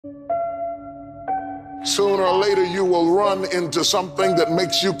Sooner or later, you will run into something that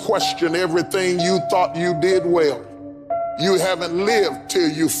makes you question everything you thought you did well. You haven't lived till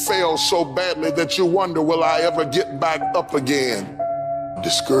you fail so badly that you wonder, will I ever get back up again?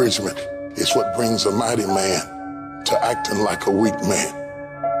 Discouragement is what brings a mighty man to acting like a weak man.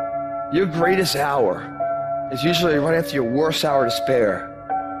 Your greatest hour is usually right after your worst hour to spare.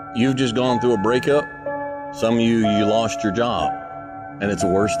 You've just gone through a breakup. Some of you lost your job, and it's the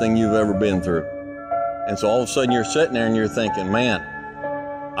worst thing you've ever been through. And so all of a sudden you're sitting there and you're thinking, man,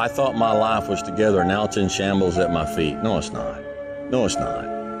 I thought my life was together, now it's in shambles at my feet. No, it's not. No, it's not.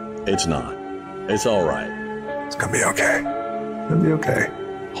 It's not. It's all right. It's gonna be okay. It's gonna be okay.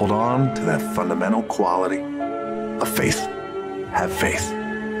 Hold on to that fundamental quality of faith. Have faith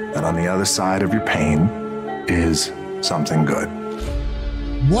that on the other side of your pain is something good.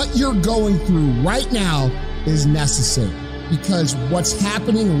 What you're going through right now is necessary, because what's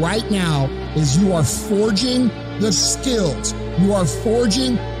happening right now is you are forging the skills, you are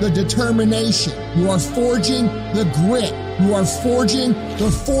forging the determination, you are forging the grit, you are forging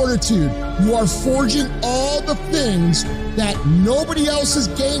the fortitude, you are forging all the things that nobody else is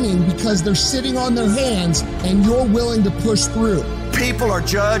gaining because they're sitting on their hands and you're willing to push through. People are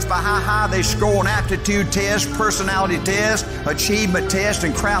judged by how high they score on aptitude tests, personality tests, achievement tests,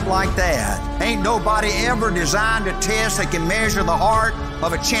 and crap like that. Ain't nobody ever designed a test that can measure the heart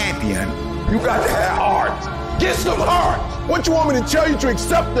of a champion. You got to have heart. Get some heart. What you want me to tell you, to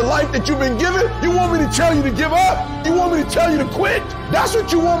accept the life that you've been given? You want me to tell you to give up? You want me to tell you to quit? That's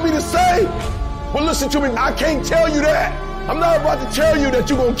what you want me to say? Well, listen to me. I can't tell you that. I'm not about to tell you that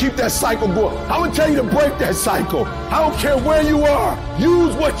you're going to keep that cycle going. I'm going to tell you to break that cycle. I don't care where you are.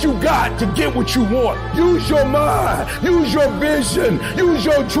 Use what you got to get what you want. Use your mind. Use your vision. Use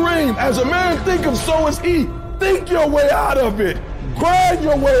your dream. As a man thinketh, so is he. Think your way out of it. Grind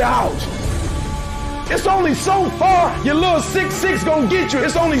your way out. It's only so far your little 6'6" gonna get you.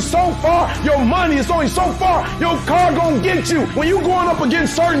 It's only so far your money. It's only so far your car gonna get you. When you going up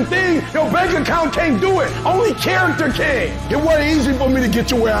against certain things, your bank account can't do it. Only character can. It wasn't easy for me to get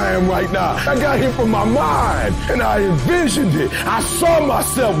to where I am right now. I got here from my mind, and I envisioned it. I saw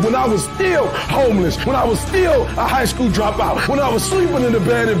myself when I was still homeless, when I was still a high school dropout, when I was sleeping in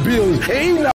abandoned buildings, and eating